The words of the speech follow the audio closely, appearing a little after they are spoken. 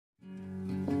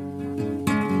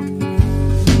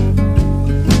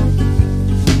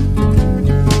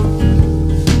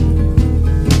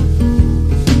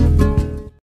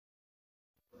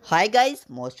Hi guys,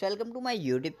 most welcome to my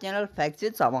YouTube channel Facts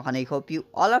with Usama. I hope you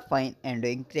all are fine and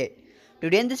doing great.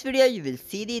 Today in this video you will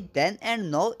see the then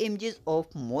and now images of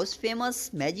most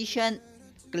famous magician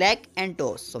Klek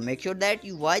Entos. So make sure that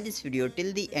you watch this video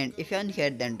till the end. If you aren't here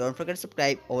then don't forget to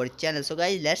subscribe our channel. So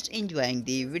guys, let's enjoying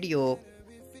the video.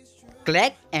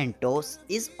 Klek Entos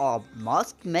is a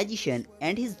masked magician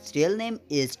and his real name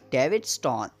is David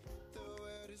Stone.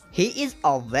 He is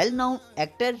a well-known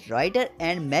actor, writer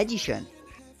and magician.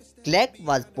 Klek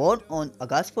was born on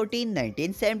August 14,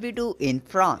 1972 in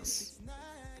France,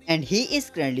 and he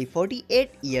is currently 48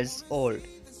 years old.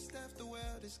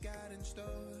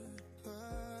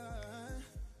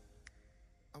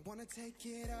 Wanna take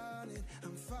it all in,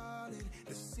 I'm falling.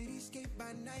 The cityscape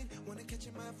by night, wanna catch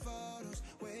in my photos.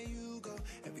 Where you go,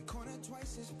 every corner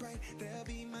twice as bright. They'll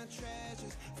be my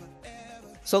treasures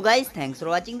forever. So guys, thanks for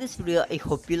watching this video. I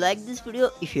hope you like this video.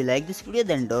 If you like this video,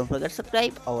 then don't forget to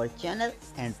subscribe our channel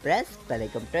and press bell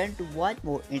icon button to watch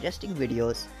more interesting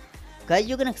videos. Guys,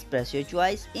 you can express your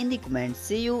choice in the comments.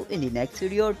 See you in the next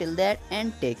video. Till that,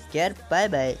 and take care. Bye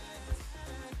bye.